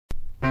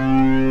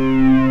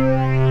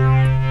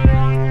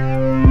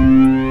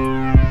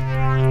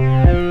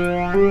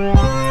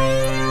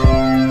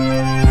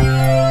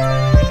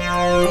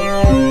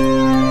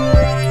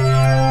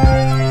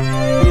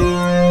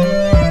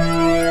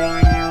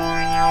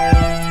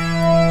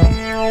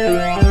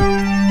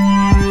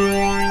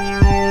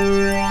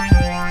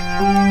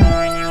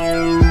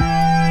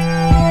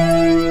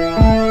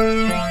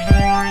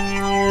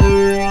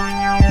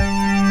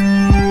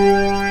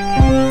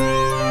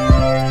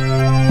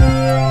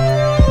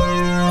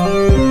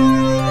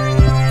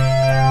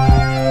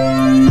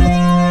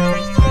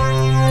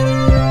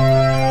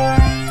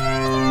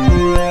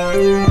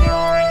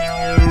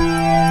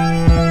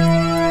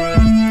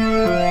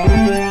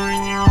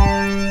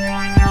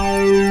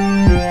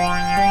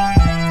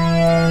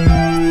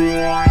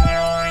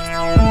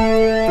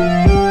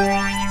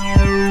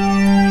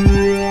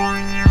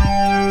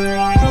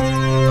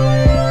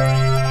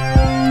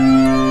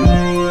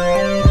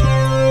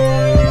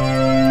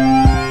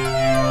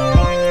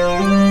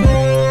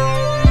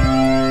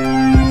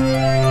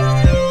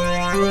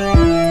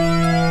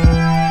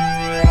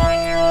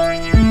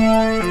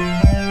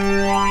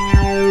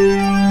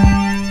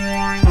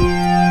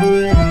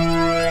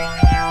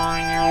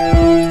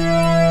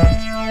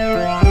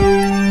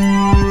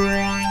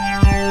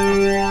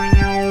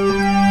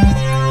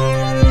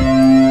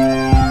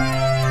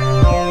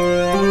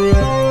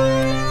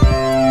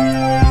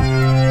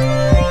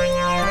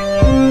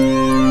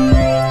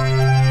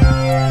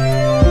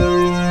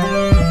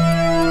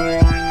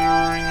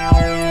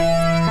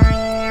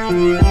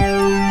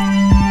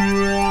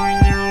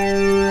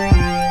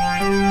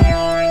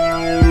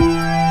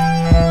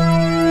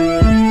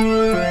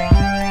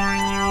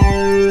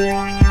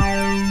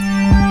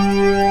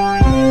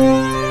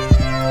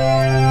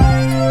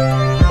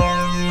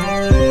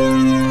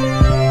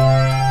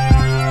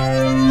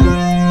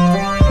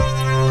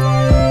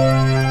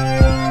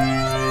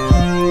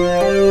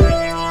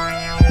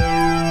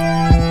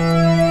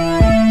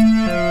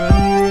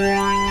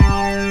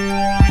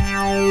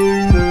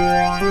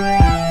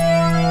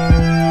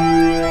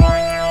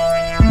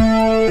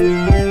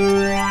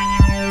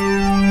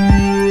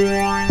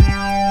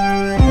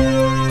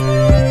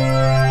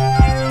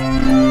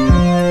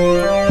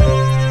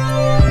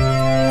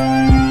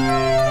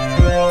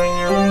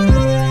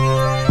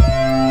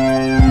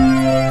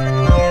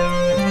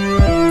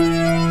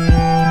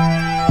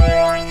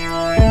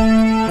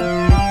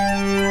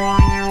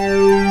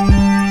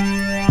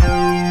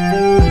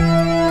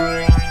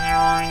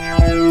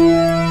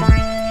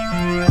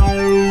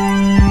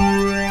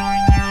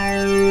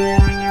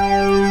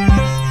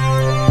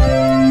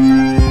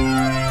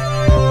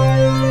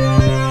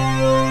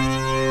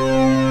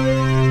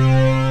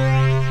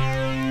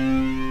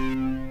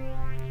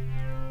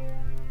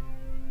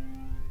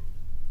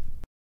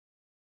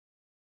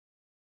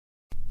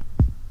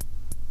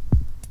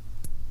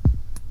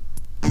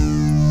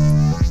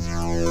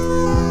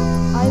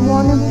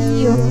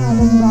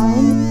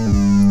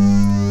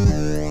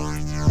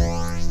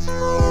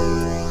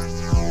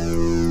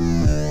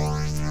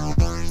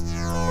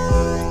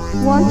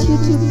want you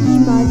to be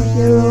my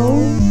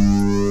Pierrot.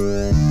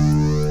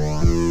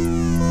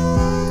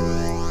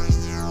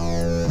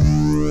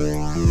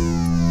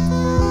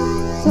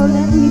 So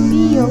let me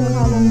be your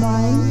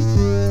Columbine.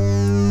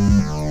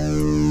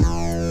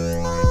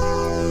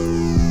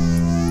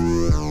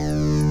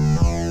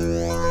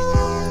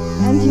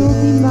 And you'll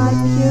be my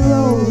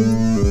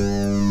Pierrot.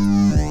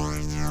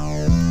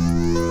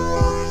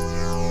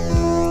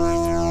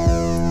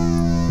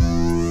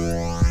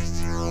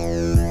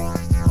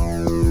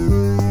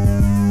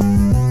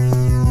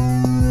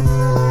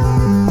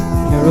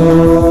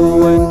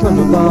 Pierrot and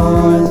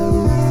Columbine,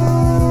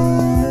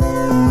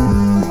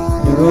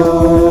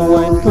 Pierrot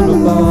and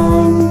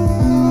Columbine,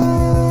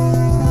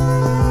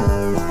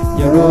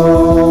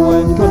 Pierrot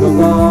and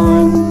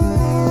Columbine.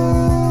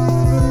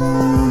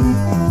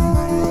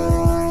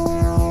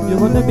 You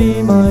wanna be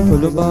my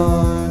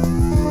Columbine?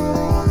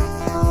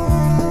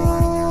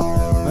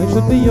 I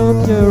should be your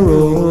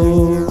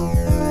Pierrot,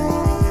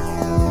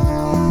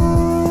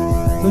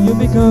 so you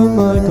become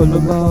my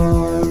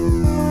Columbine.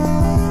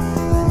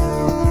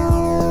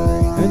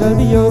 And I'll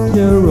be your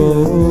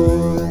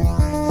Pierrot.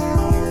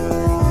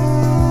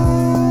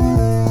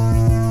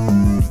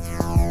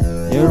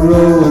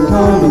 Pierrot and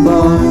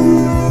Columbine,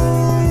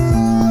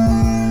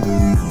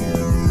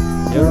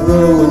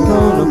 Pierrot and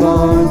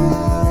Columbine.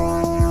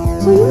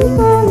 So you will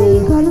call me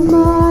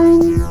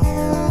Columbine,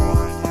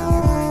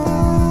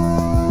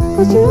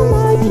 'cause you're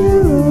my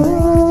Pierrot.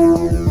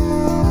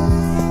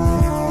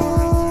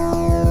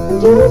 And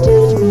you will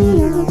teach me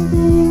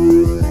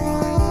everything,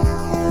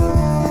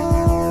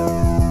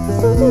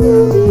 something you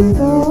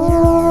before.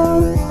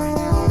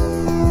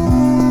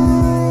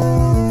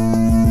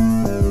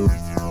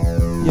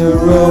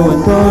 Pierrot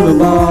and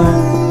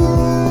Columbine,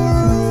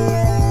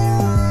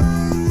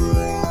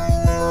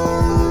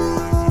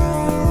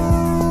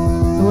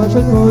 so I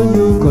shall call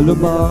you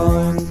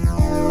Columbine,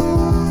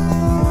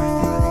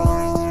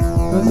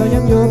 'cause I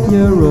am your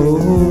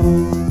Pierrot,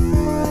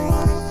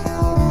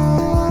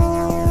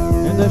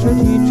 and I shall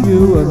teach you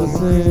other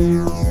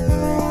things,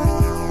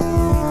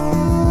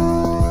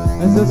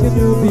 as you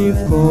knew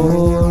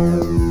before.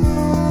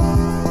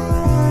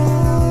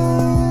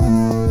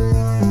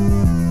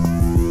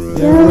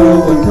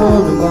 Pierrot and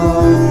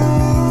Columbine,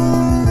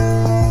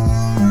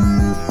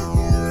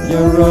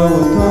 Pierrot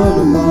and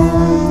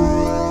Columbine.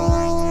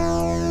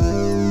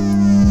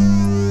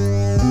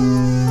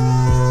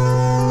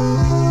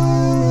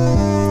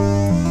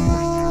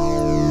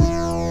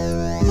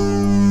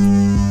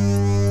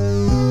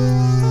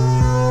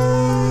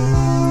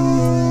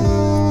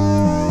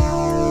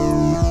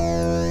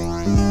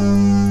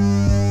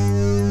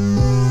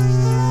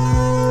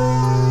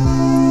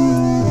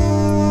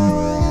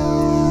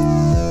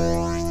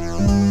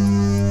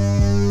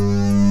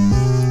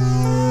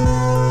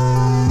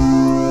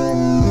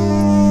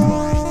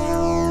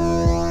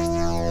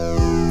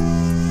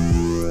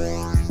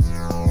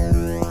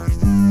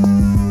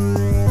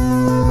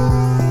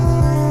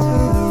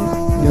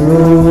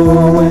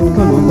 Pierrot and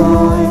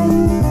Columbine,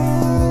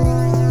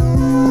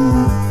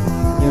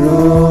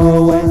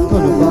 Pierrot and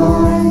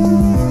Columbine,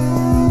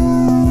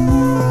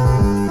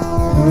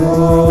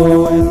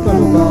 Pierrot and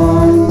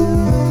Columbine.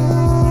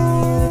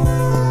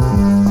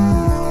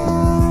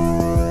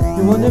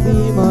 You wanna be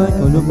my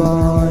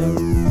Columbine?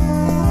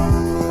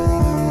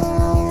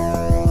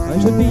 I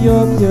should be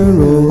your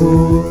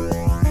Pierrot,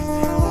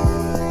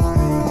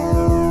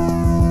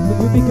 so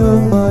you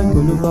become my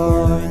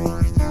Columbine.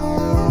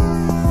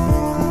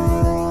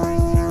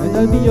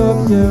 I'll be your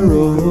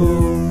Pierrot.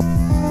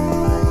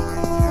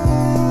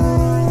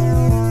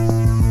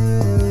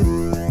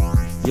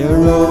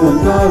 Pierrot and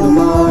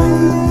Columbine,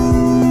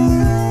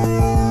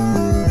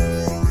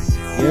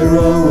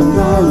 Pierrot and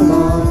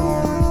Columbine.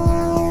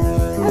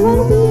 I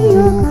wanna be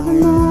your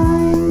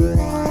Columbine.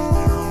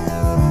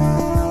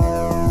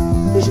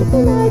 You should be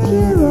my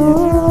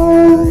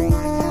Pierrot.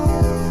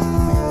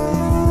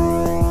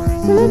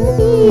 So let me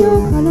be your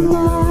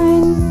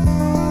Columbine,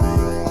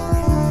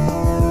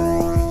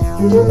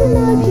 and you'll be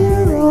my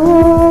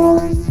Pierrot.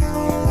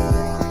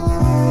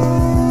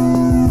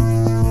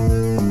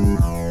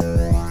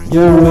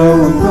 Pierrot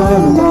and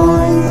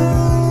Columbine,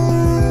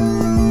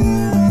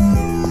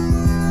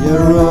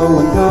 Pierrot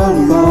and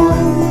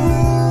Columbine,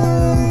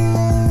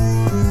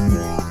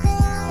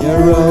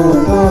 Pierrot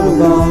and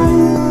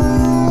Columbine,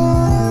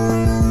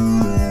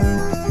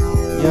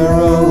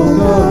 Pierrot and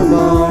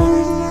Columbine.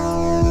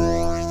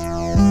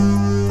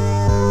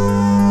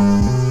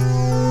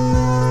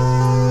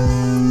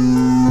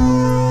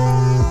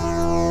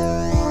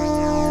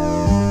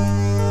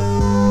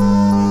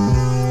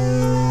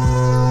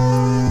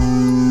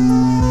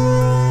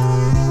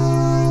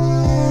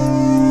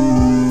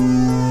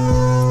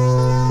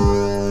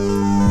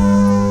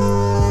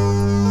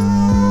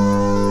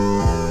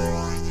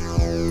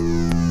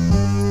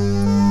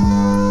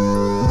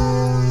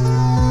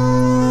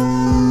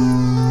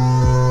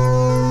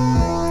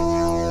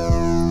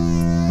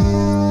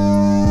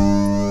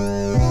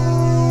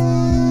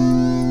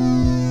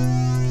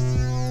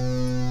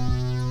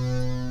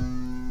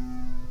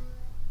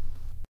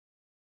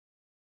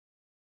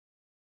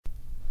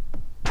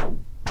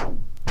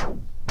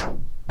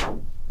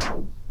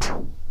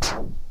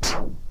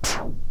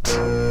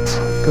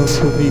 Comme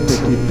pour une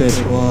petite bête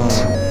noire.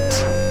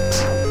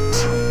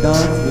 Dance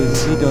with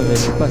me dans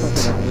l'espace de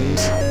la nuit.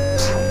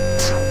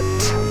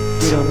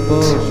 Get on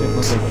board chez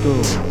mon bateau.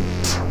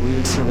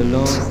 We'll sail a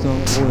long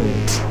storm way.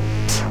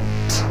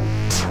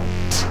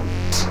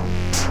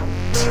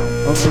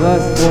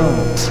 Embrasse-moi,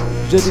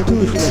 je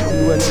touche la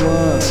silhouette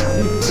noire,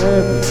 si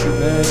faible, si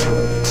maigre,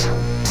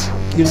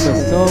 qu'il me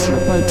semble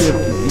palper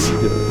du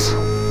vide.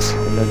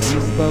 Elle a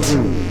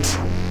disparu.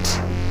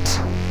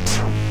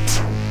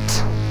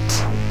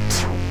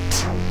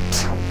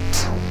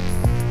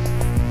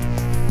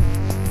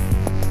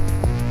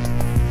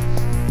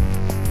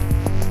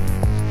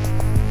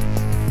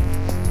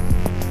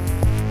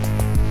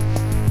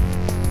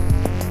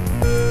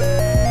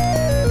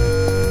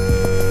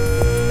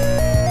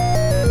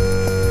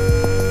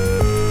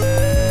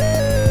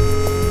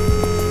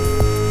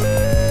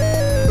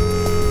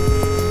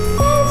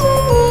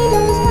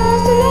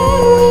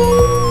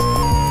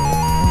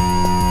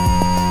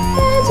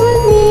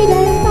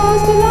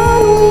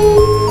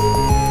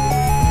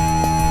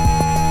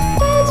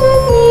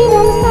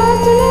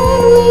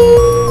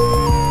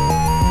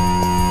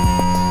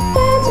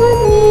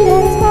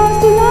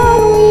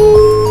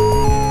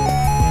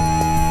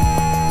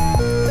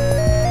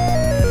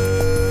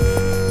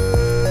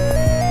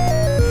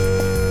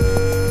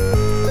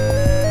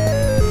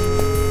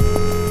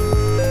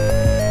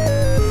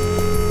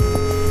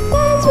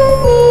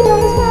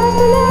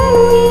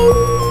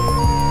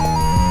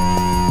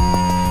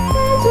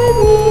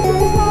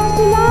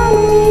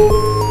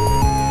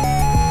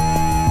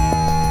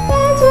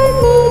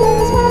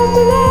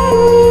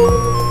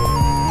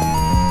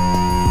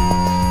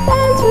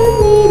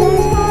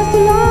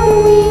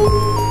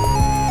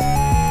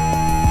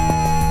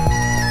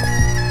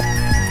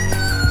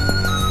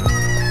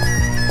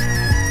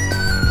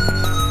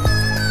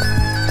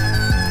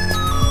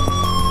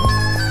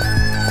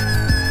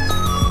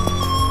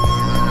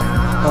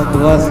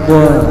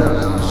 Embrasse-moi,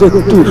 je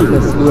touche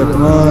la silhouette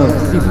noire,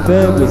 si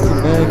faible, si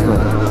maigre,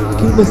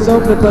 qu'il me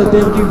semble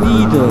palper du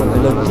vide,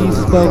 elle a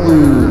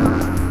disparu.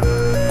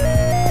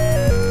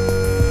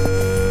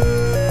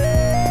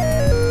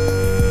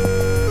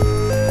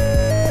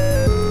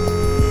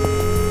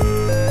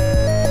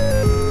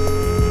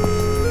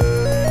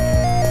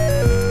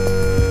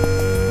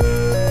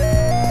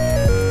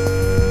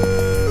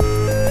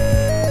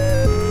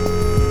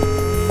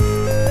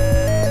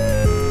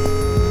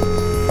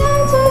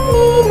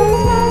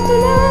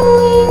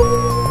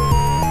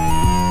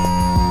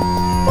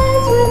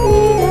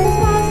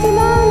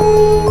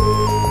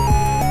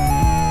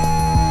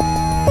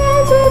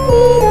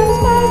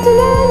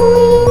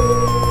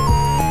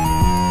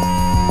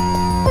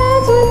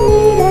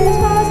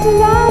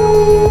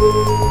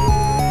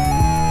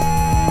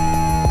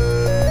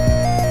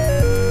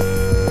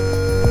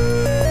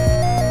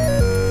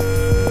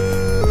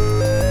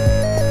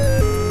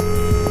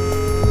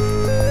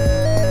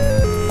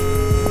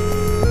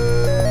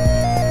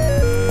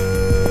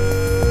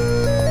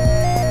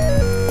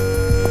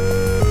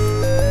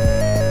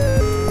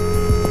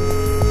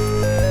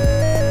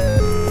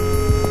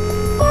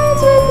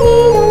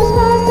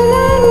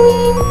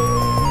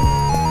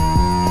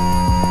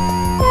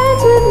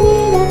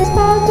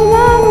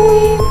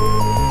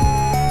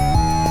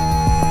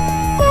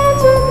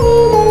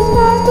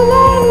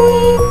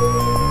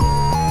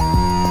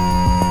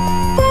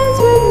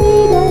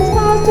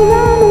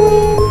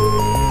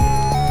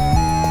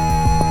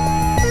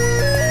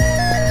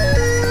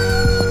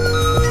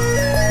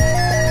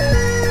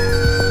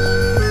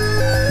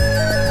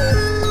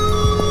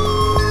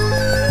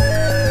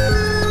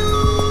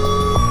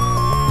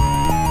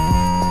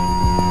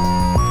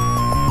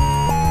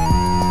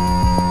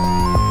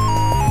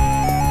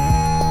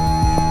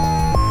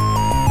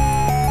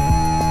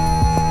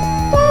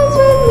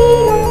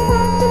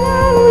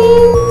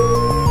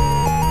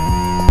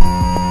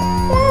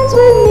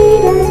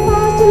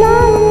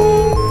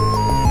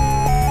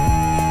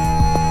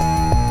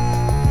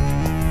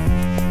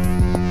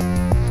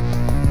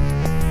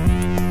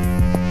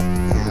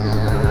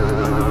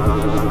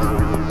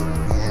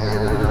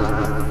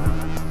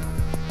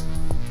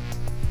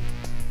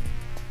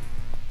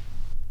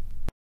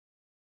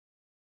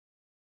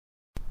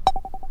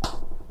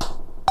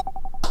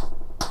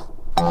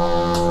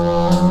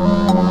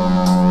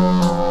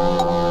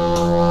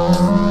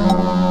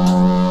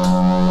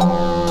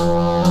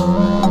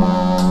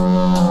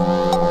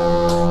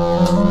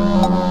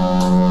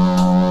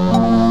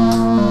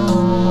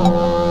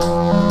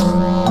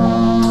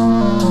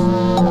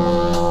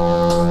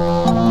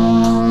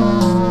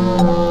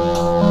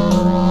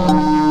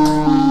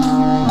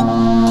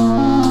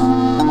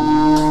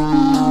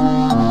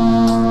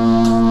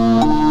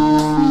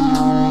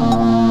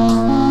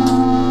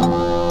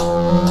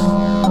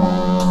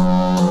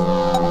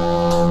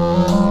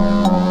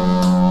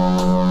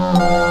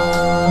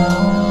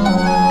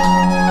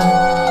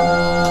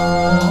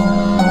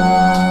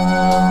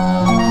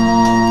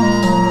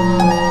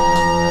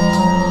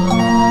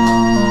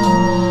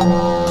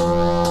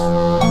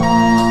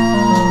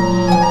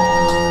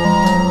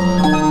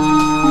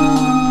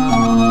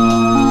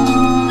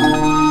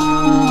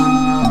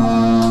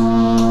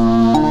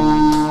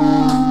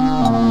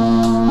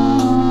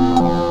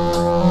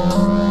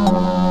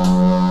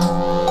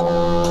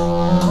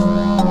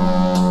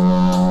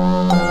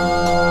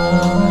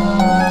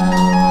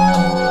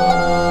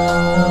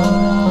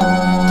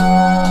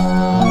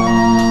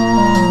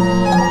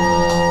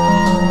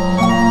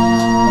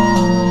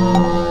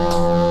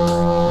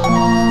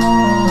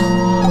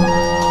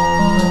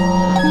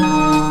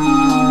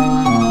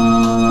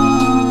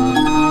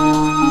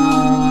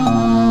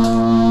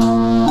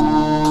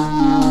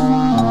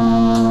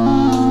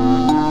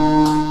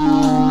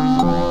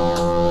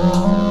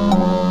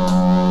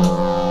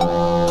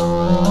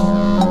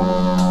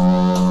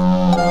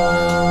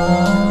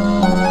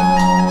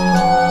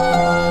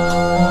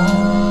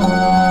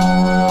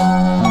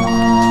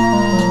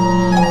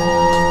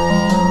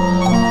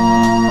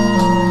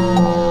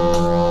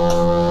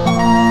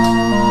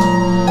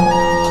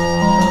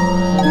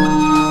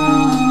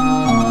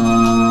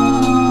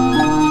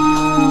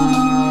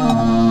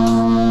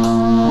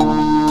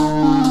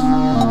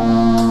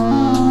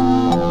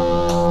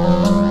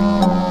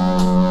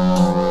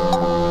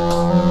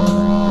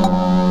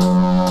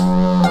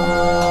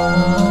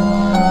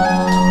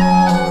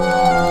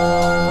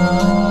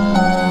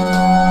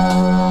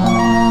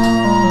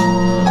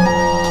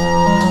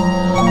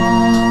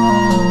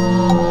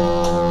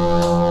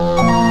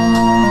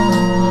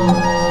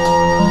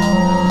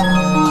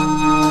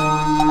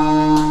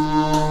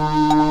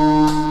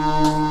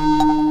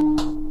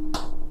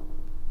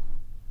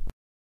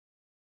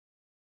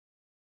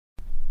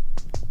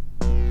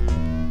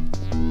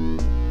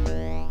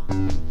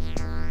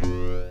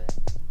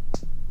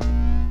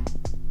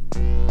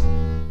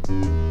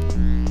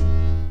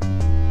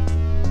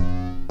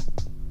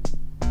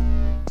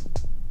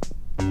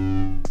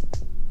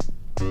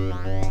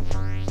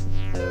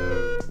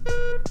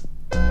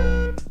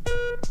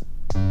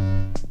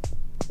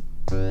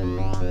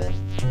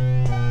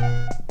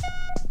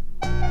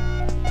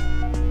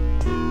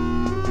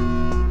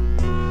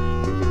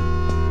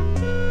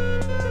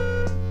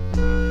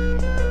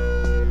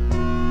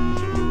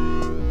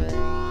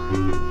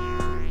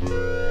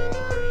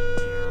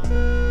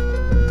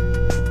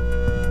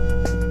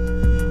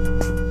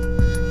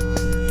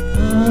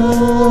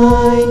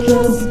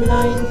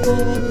 like the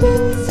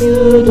things you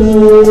do.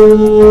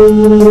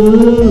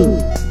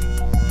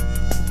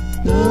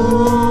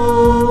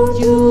 Don't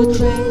you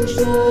change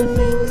the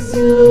things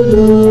you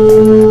do.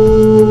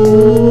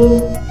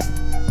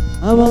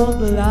 I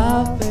won't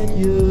laugh at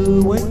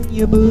you when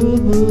you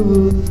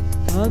boo-boo,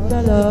 'cause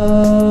I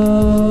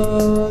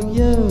love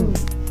you.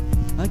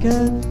 I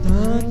can't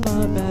turn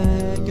my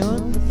back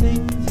on the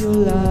things you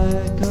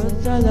like,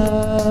 'cause I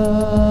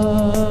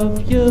love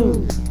you.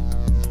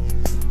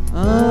 I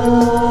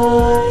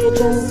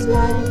just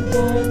like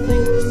the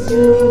things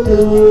you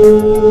do.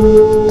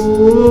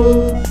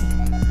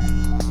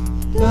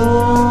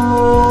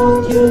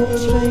 Don't you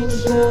change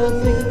the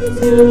things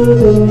you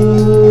do.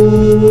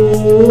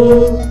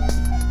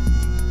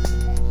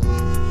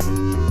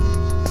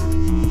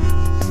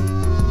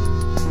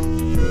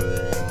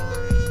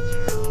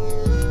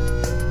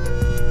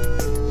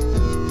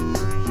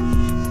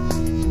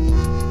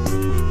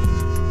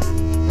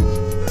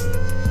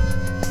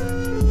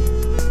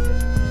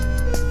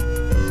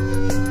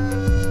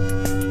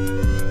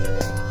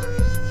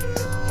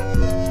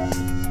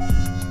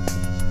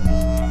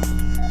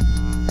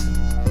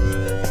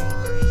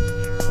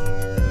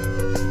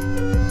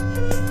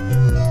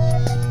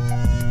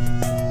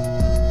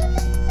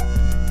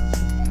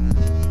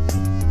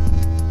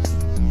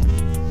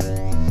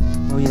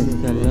 Oh yes,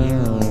 I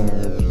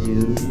love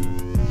you.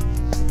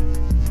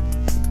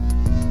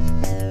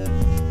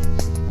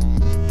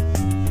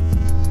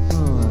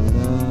 Oh, I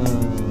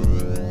love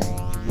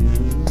you.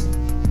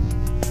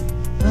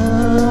 I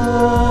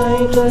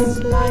just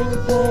like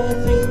the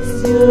things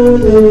you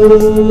do.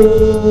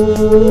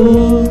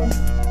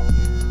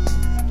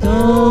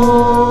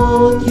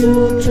 Don't you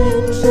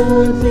change the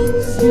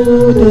things you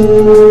do.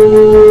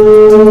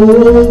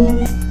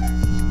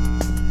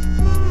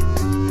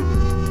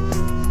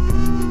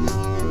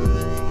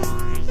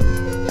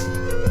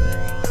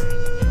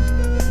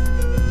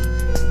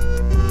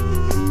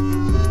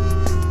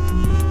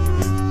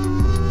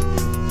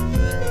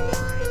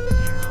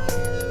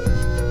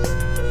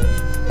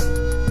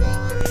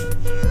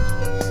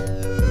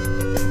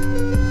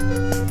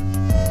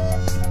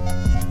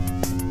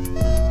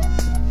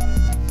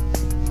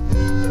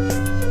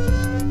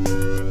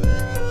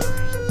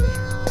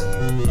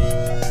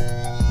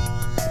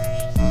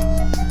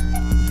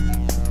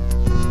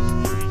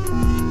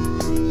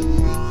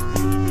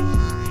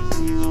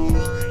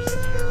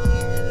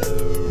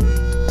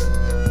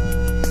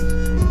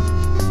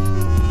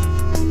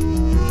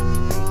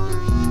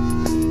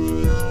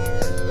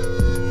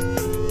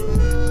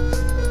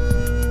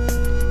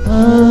 I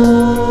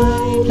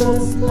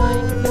just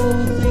like the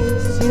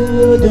things you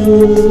do.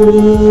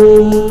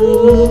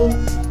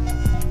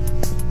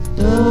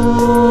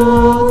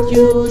 Don't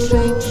you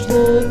change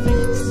the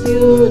things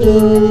you do.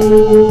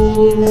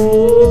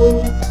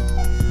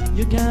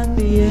 You can't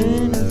be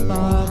in a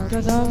spot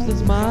 'cause of the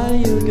smile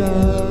you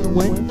got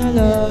when I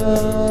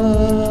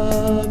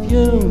love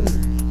you.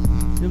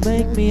 You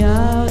make me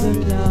out a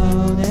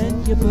clown and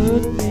you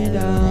put me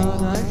down.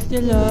 I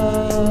still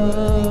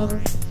love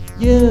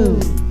you.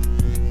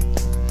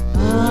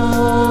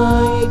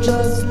 I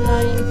just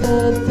like the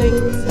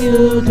things you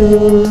do.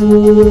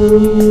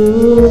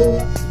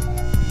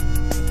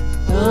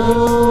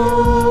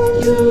 Don't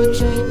you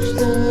change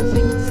the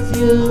things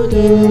you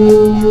do.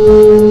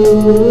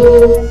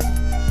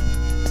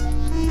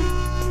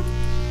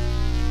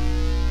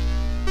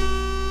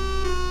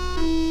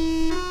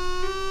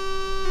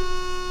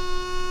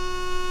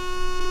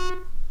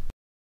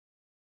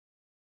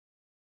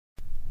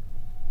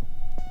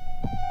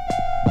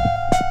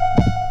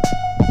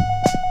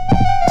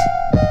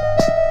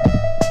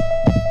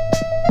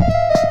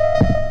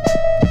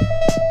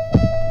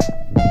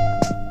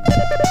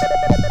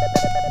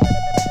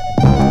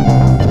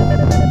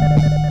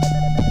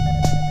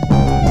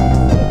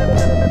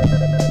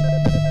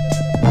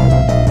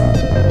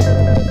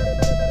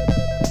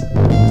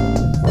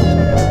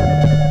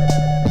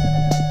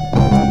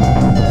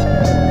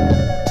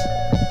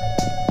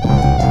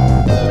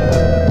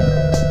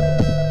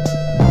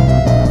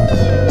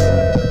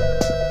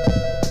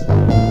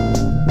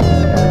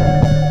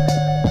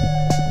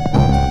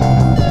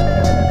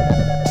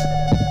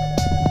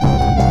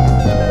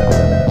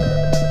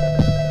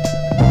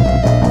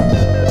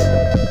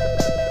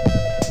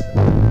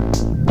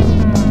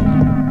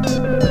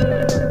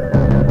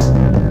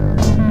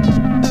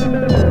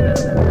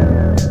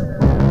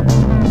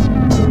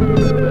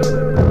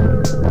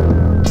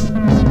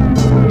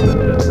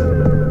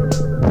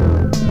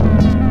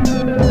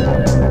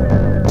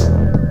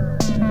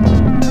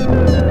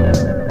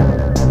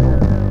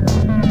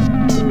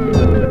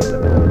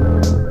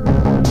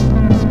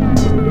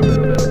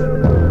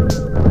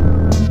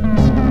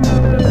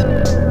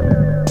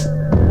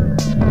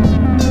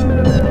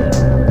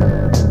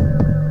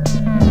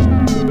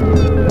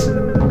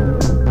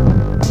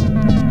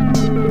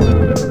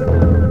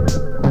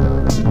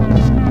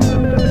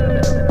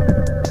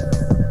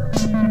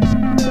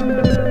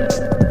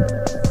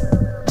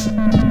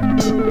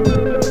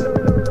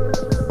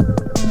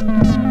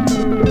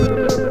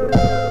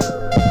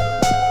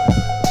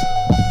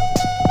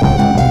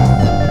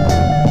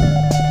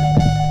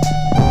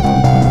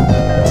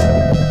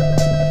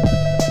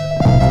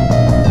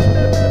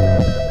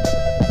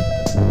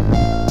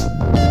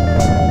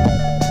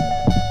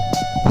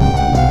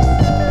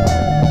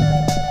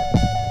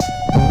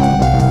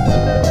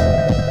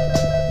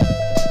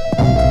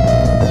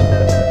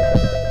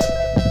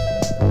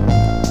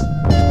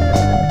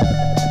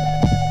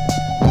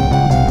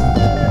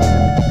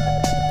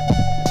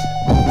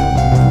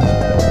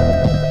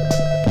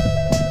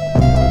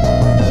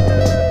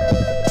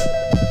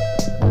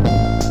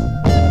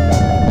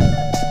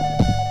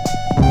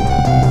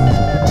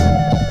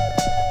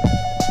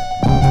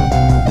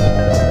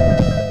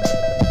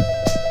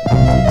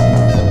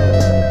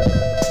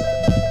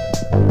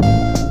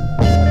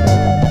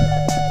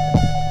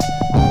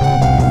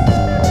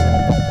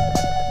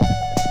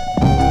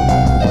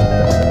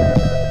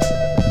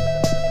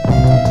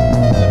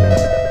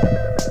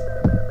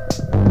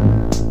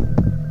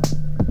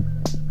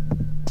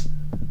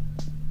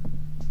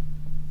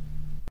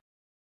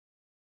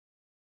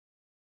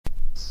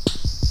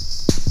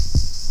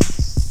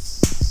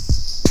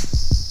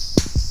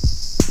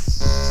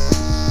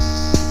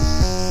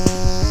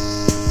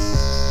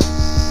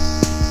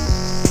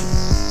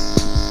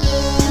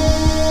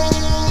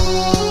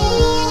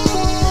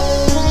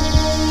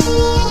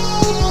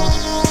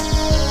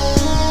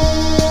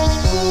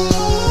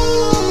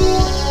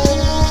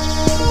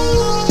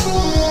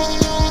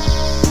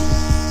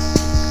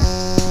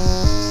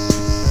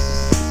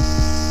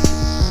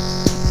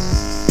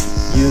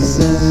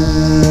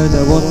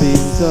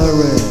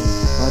 sorry,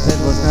 but that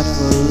was not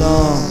for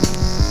long.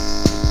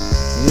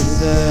 You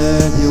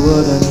said you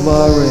wouldn't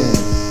worry,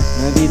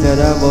 maybe that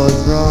I was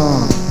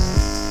wrong.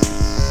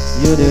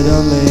 You did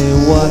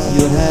only what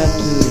you had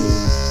to,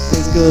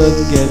 things could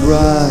get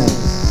right.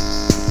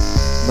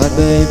 But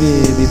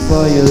baby,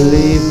 before you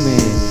leave me,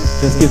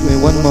 just give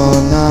me one more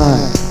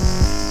night.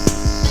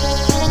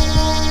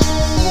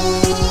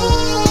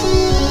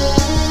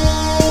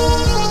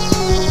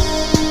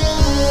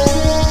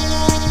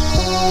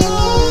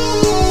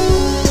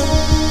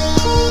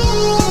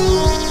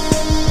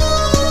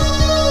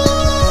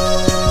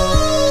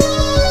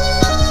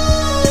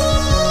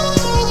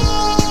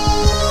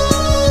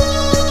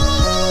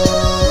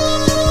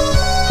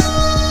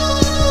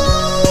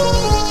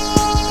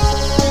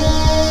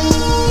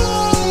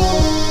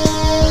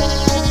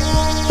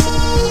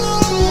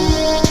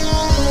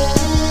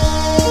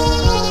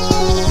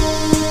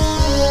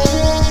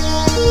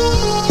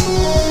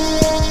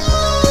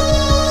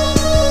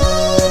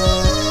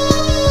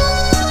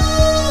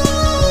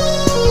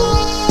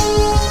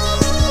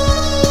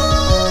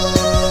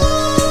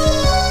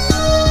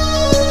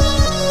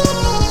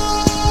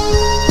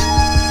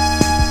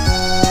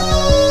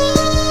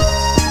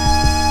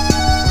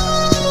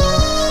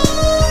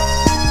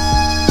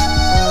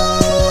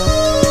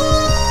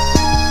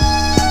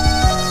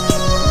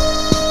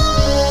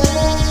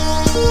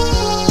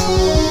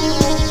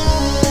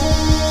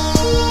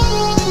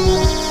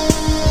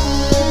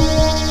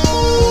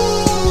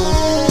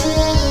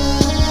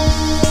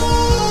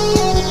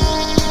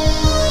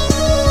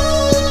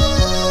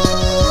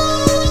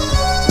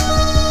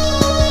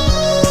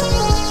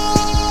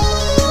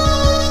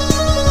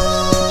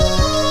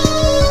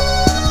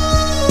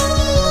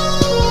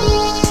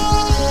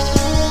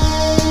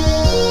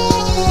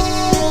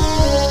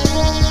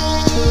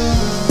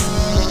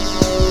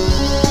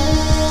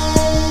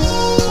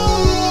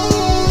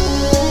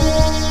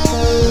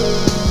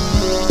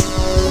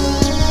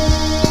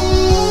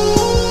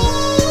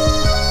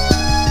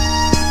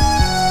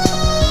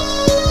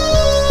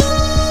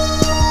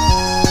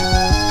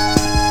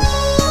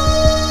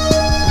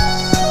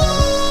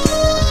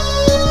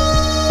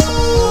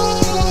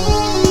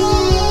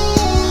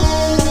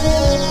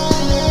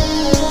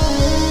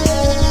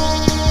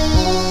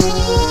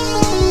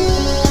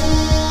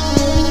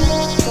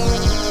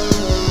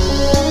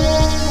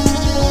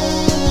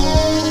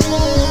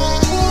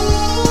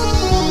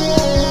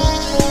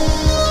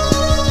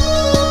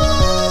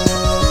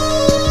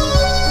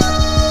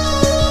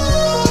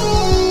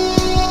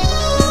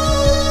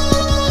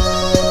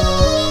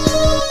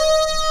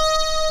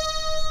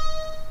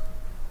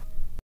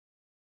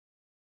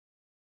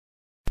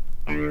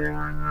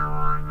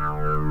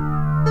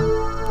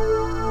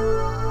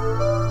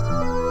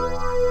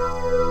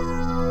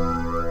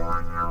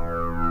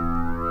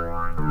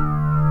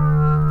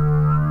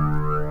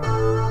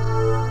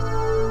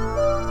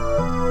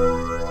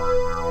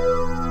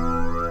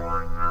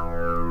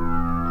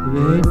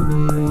 Create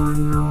me,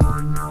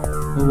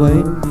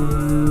 await me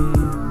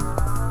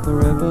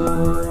forever.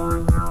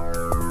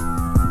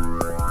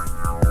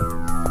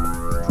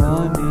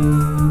 Try me,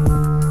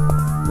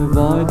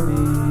 avoid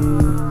me,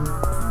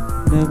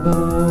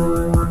 never.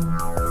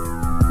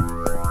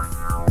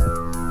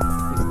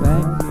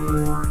 Expect me,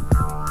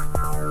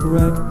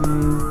 correct me,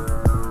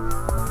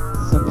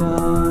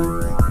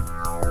 sometimes.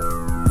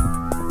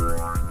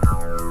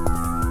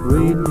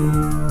 Read me,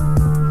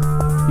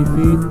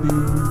 defeat me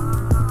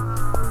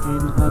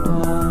in hard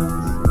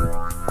times.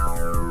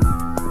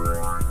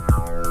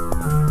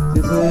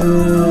 This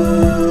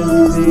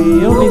is the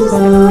only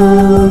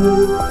song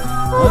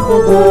I've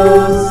ever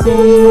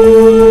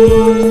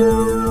seen,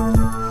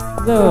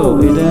 though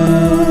it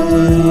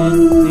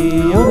ain't the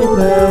only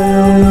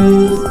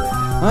place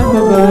I've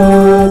ever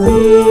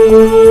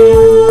been.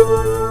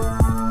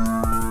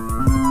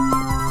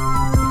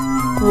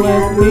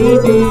 Let me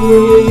be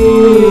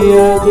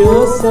at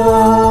your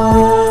side.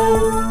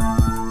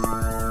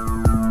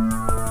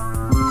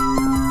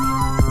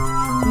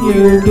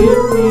 You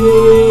give me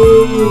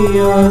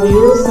a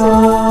new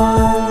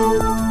side.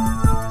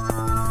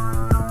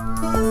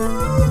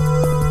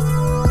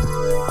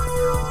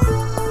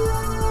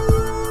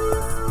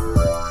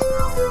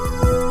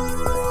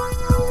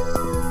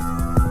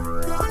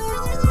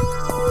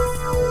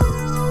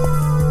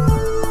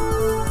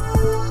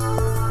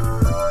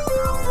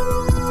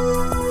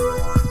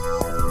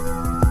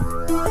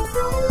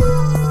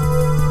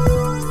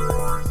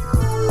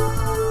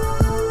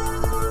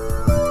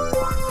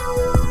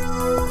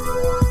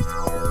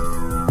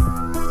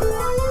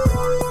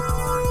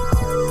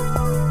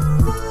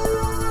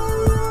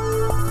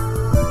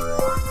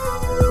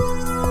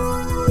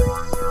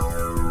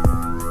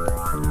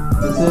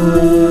 This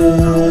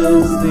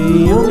is the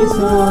only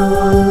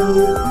song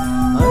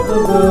I've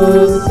ever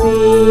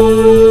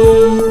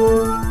seen,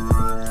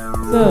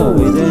 though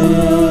it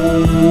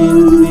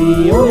ain't the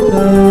only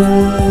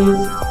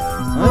place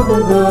I've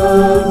ever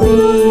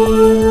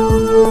been.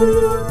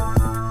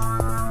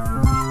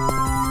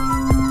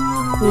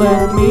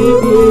 Let me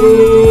be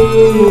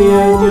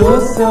at your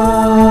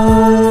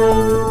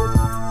side.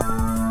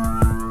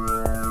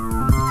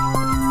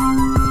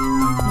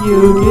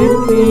 You give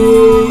me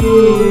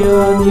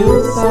a new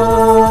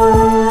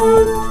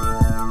sight.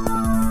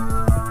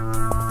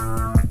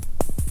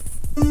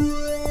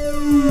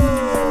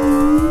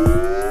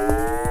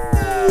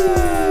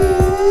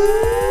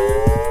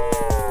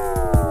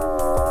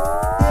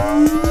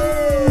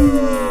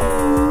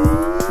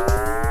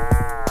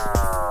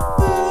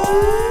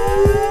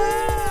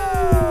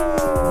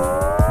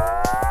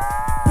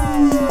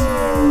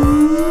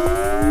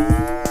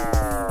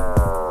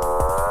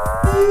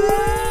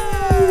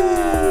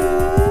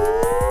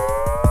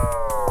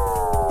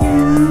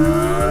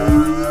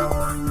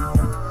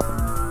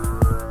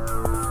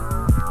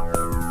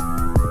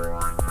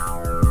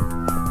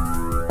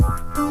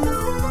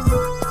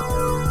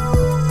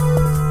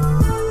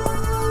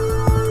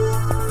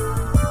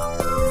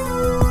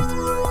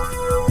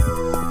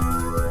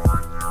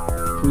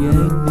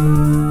 Create me,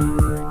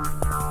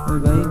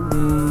 evade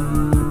me,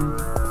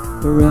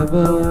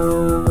 forever.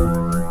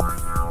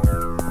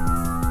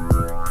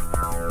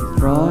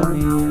 Destroy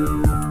me,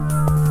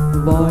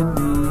 avoid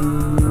me,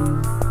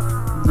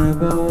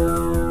 never.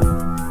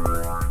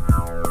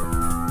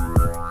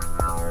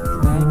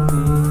 Expect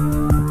me,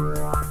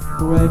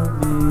 correct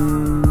me,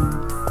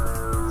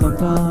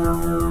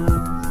 sometimes.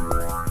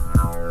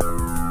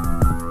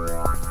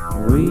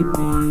 Read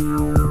me,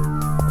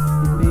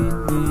 meet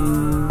me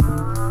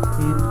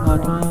in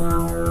hard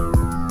times.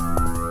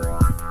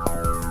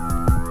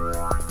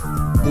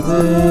 This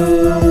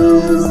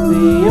is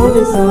the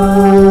only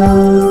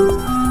sign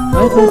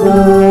I've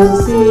ever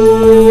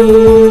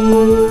seen.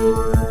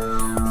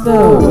 So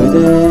it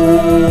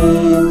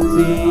is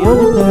the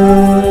only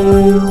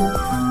place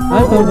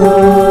I've ever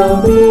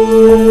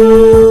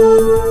been.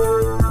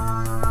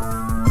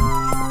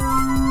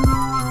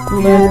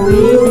 Let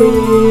me be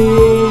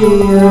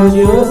at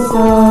your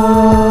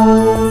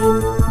side.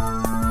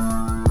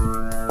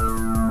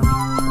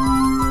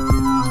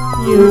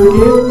 You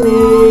give me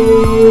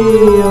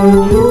a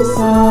new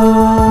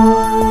sight.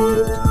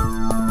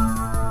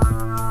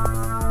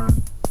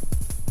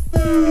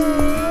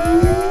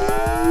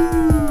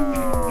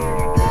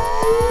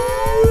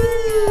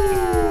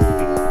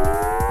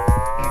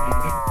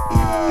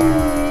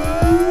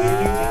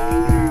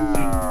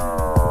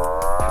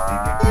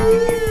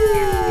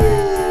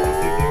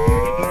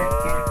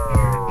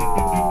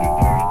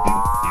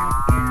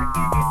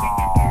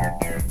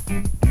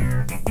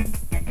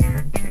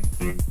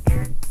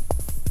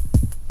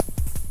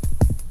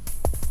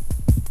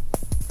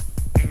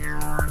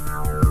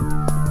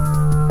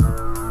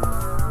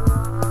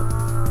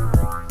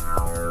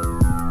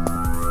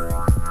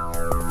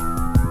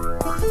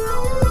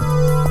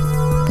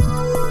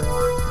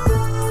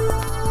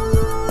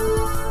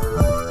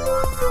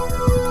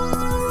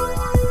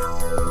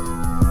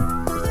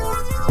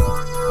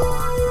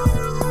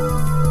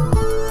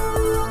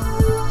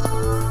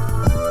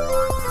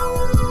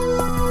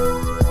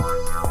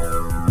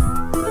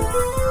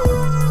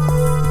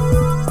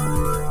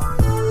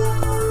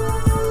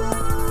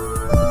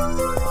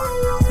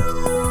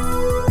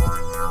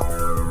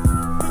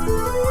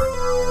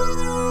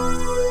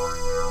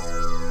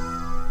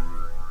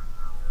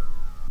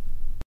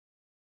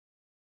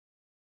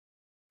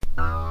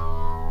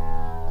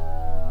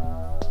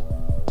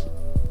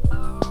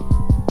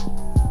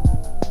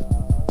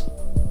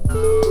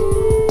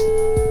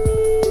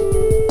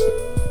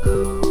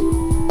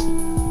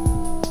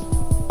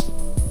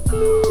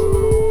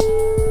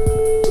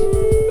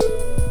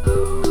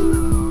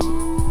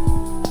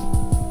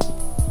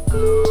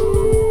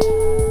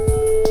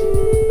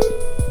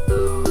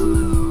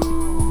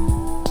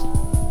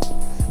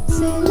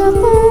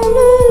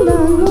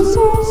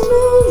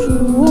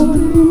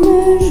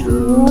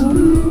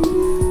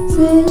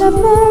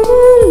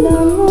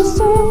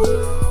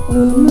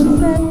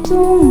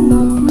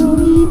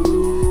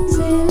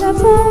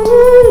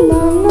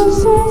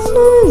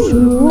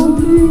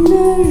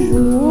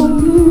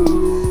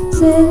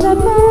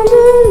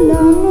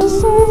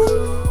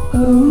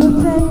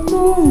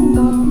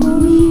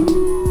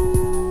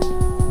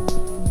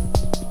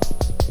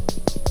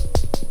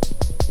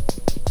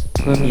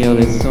 Première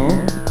leçon,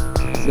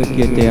 ce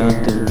qui était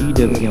interdit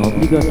devient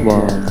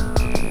obligatoire.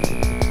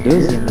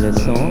 Deuxième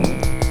leçon,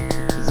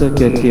 ce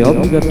qui était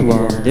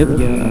obligatoire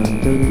devient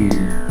interdit.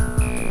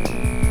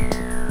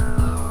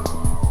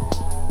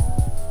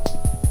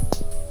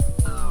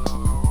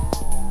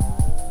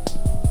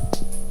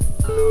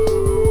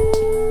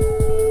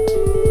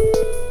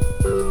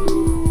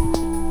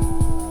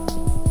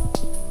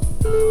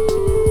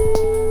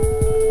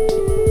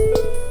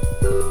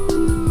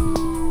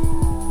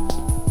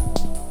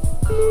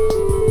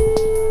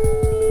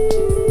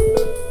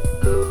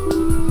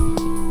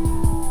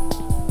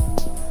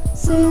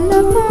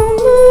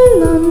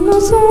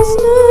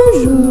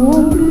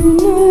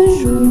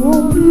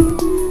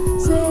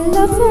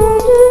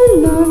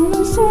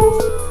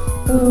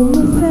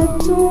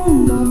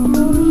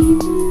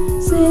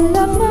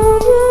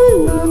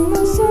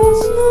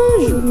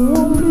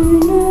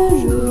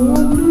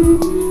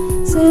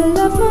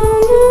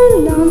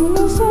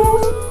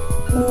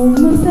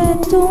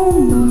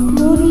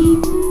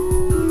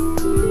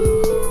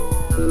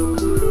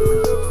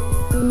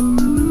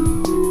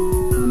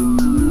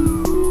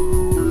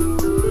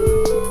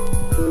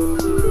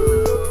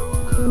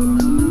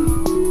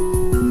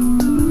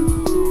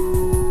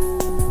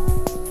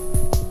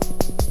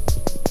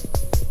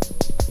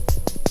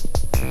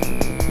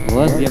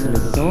 Troisième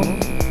leçon,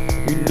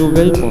 une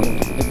nouvelle porte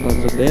est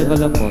passée vers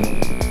la porte.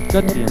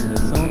 Quatrième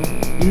leçon,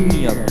 il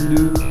n'y a plus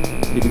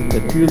de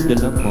dictature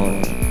de la mort.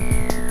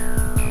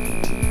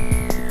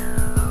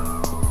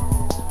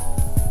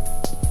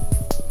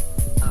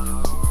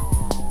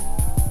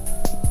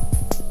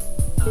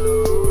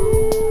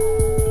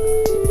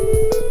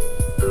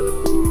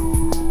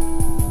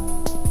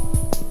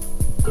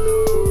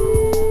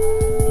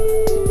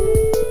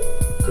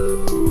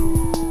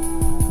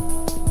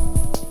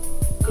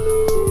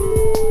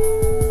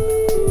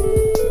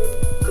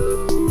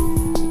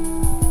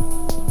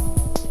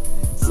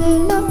 C'est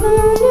la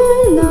fin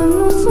de la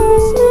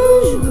naissance,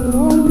 le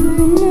jour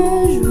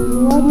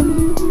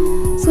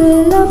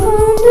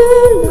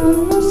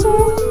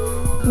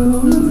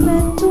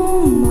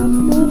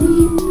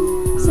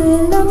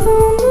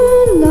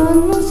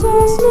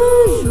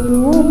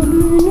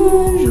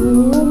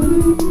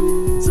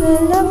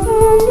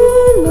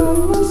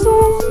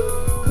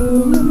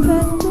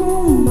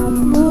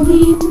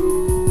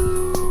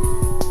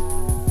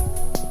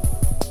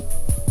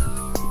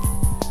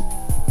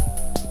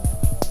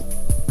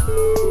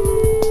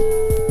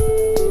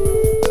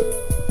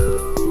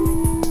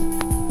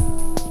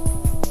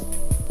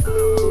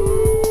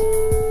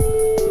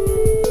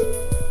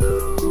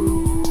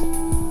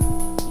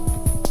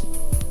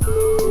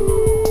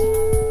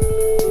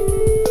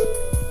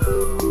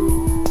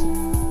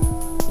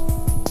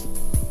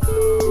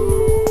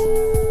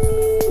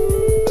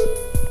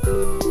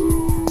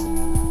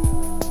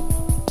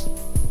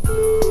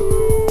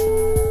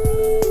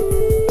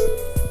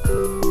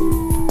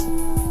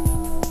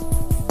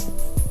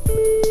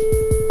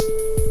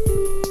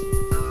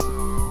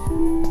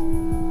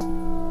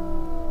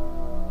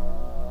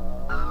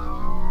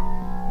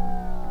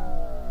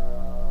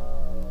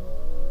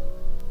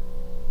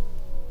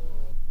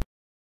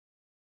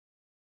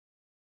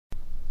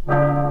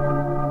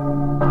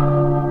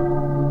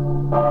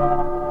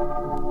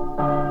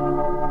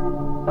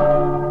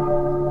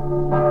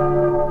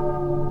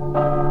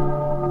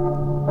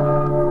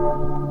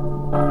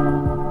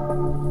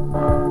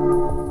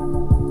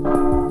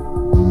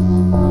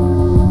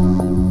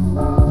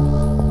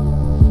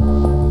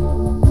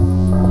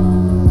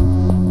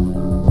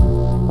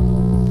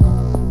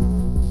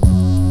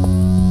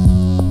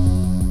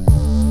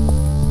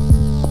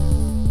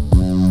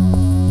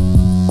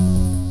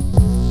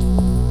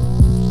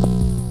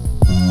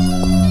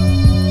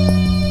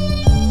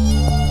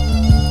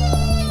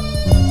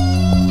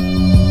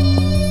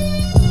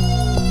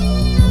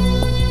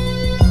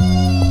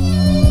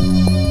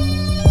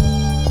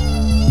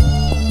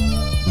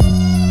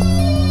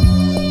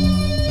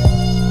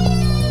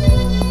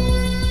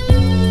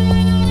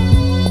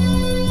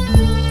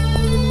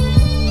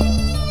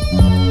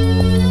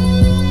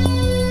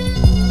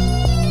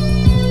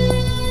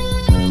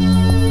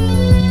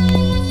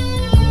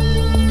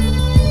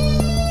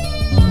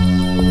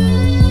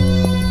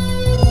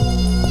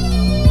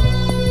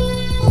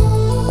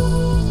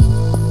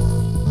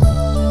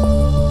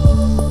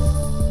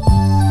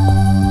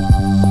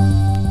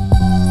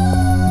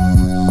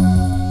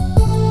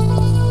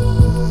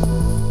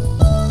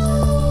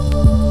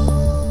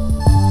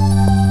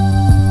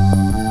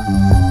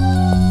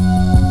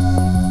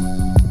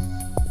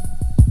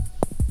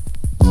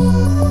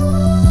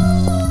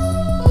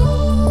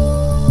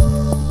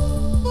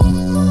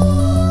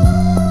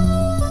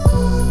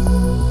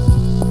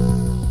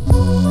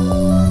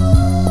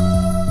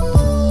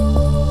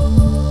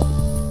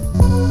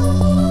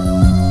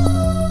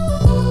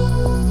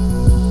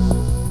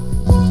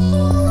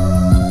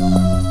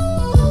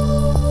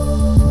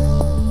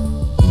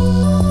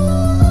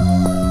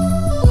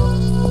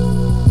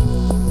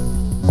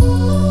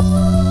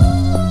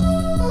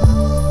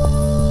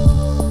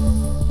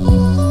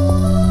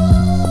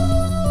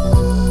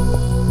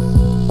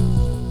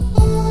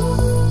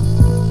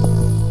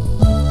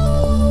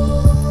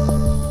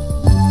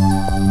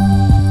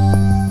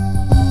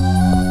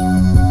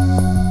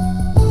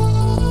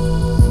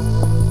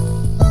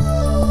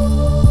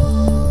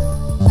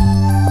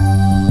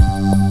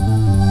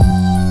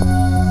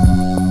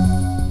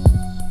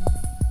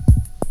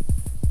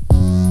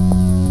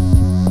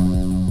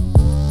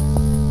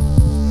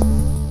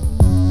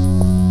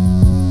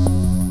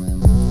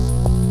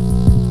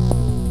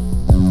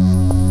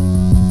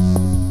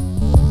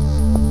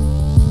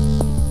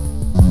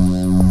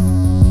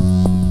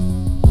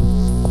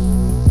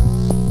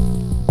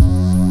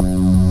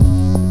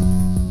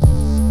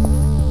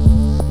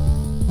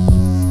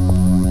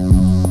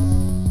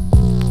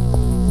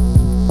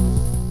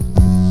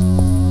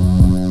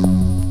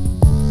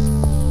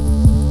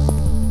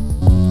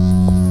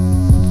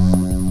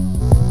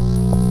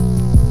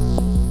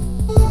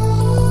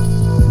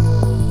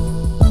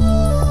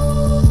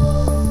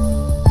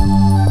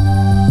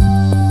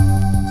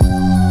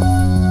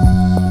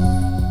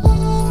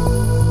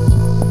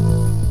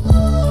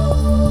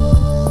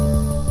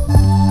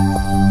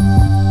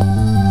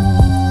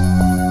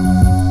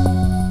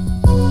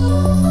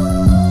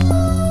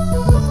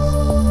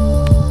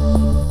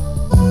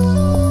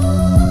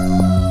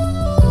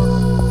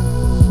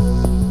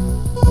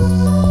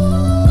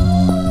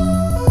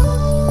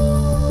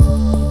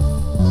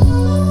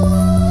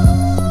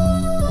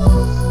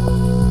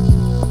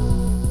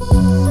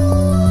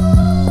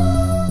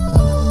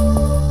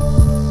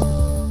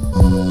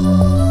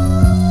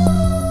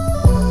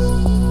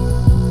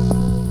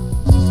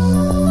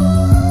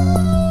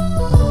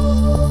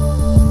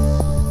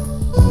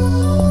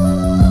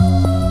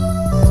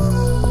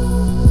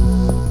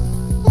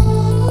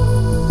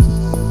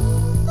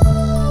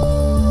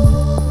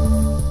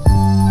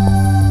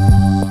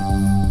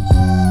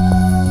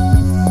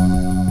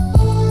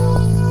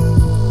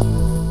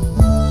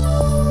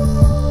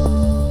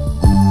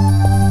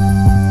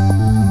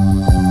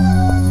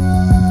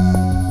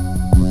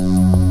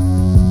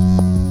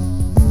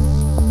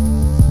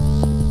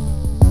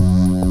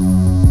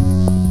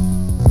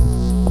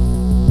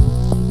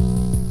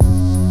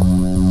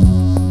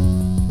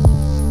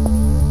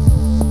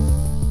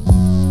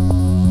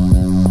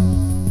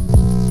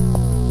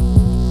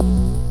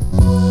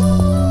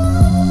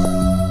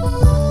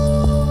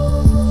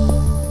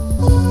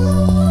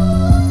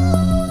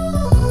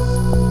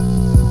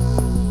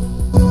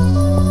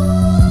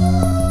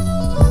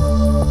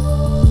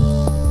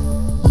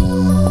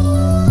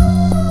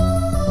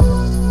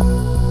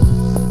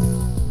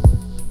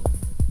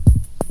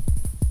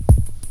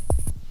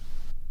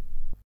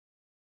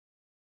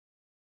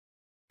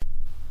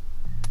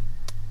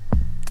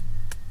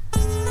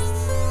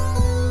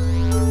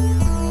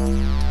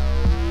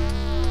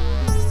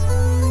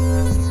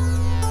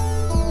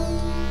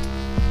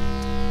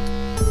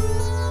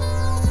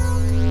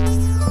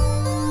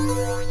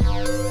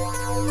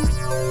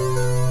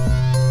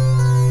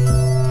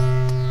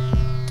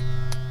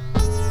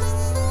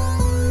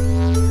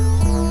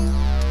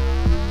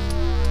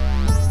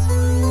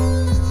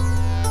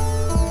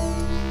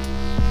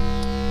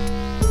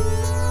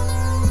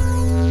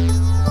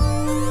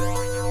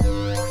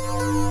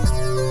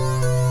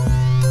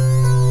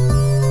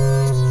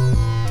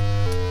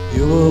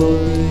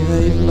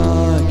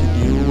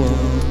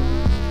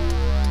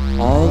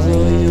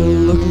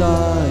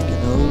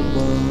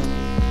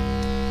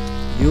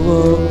You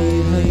will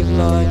behave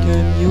like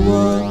a new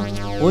one.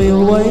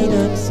 We'll wait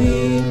and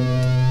see.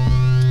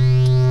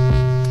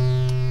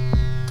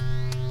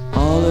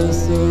 All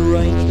this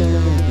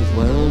arrangement is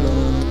well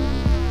done.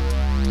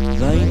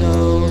 They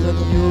know that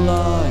you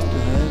like to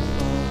have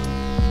fun.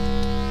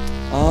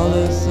 All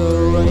this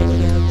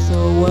arrangement so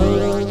well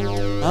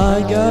done,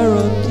 I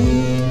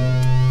guarantee.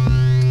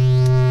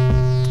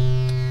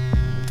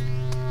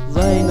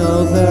 They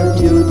know their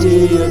duty,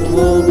 it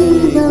will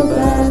be the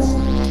best.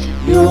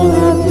 You'll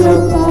have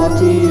your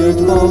party,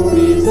 it won't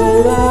be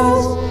the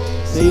last.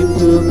 Seem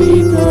to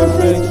be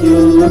perfect, you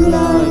look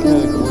like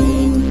a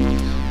queen.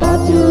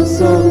 But you're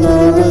so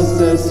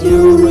nervous as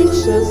you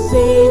reach the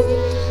scene.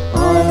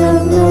 I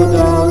have no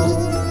doubt,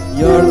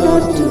 you're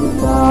not too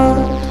far.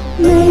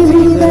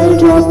 Maybe they'll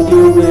drop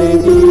you,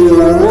 maybe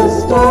you're a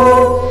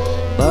star.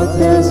 But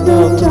there's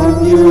no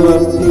time you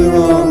appear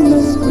on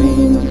the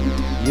screen.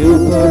 You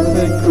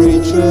perfect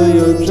creature,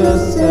 you're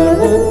just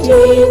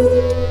 17.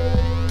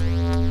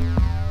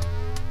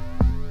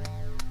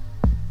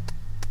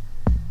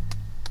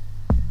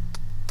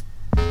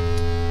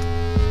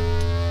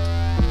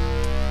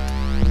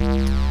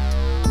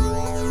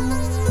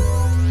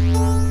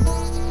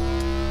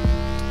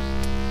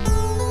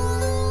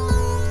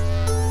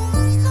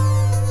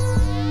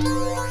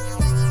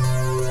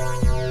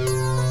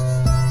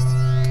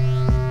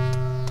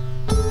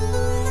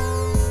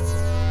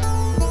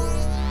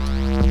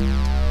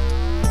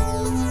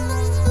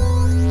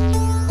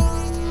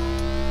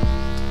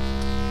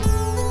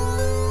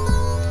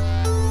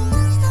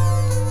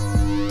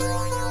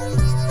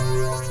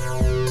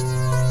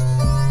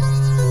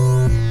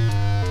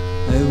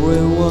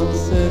 Everyone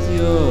says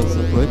you're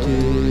so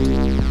pretty,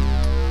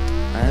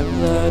 and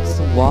that's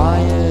why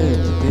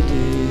it's a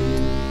pity.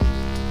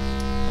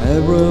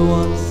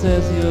 Everyone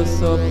says you're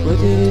so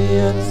pretty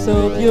and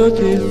so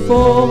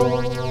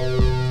beautiful.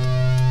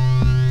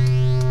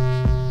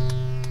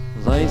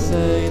 They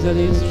say that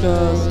it's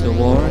just a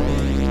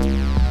warning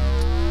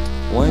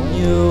when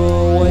you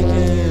awake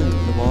in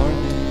the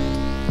morning.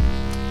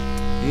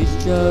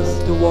 It's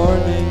just a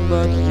warning,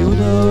 but you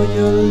know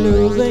you're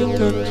losing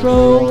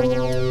control.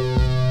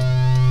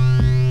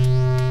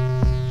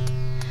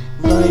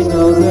 They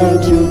know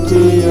their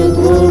duty, it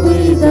will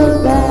be the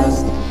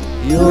best.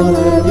 You'll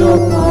have your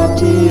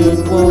party,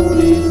 it won't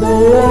be the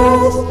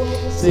last.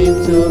 Seem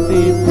to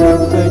be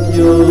perfect,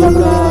 you look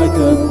like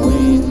a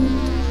queen.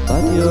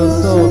 But you're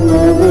so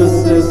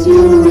nervous as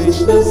you reach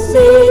the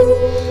scene.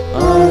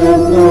 I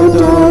have no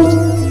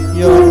doubt,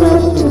 you're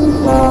not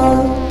too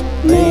far.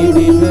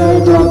 Maybe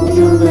they'll drop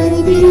you,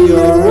 maybe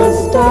you're a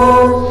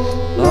star.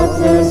 But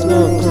there's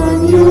no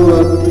time you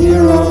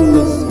appear on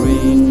the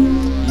screen.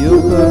 You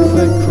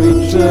perfect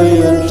creature,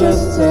 you're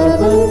just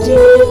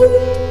 17.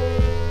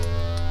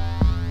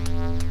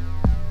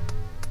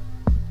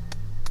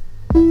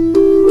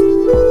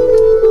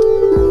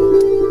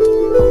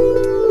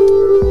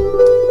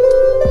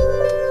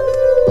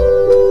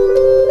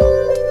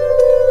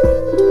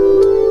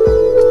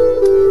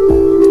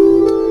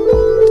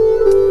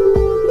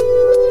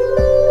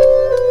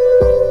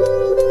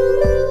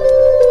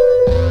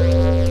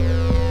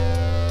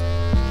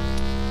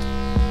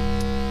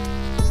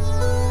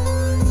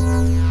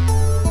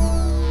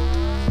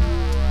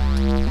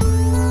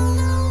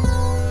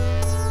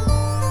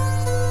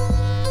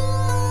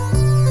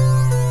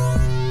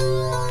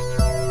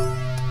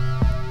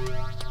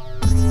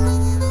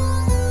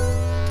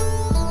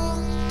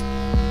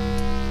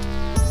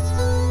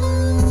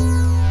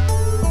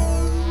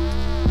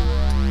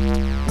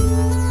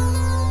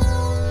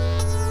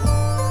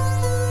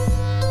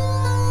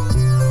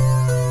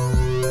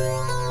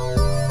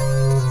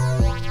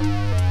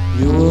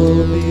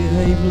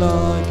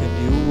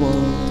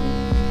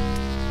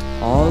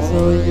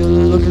 so you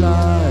look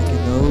like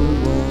an old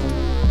one.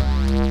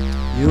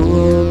 You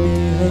will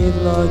behave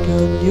like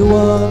a new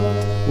one.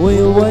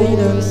 We'll wait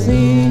and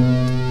see.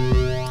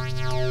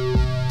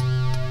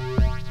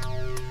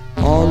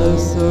 All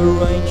is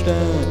arranged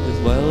and is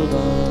well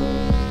done.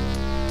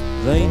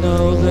 They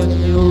know that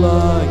you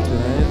like to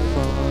have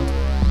fun.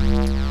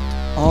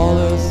 All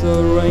is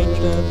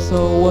arranged and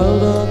so well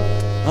done,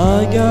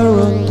 I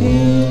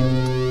guarantee.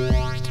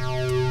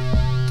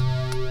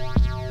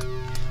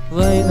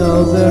 They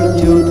know their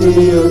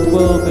duty, it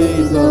will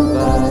be the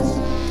best.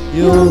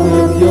 You'll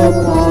have your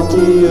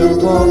party,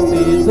 it won't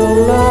be the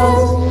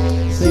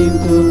last. Seem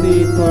to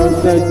be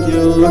perfect,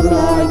 you look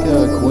like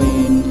a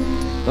queen,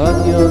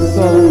 but you're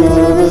so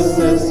nervous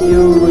as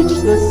you reach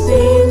the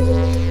scene.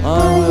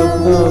 I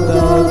have no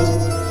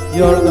doubt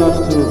you're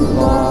not too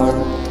far.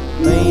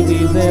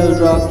 Maybe they'll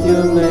drop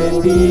you,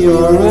 maybe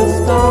you're a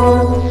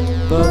star.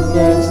 But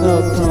there's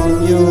no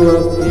time you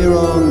appear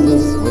on the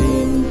screen.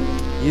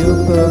 You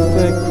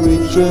perfect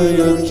creature,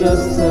 you're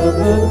just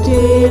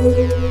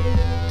 17.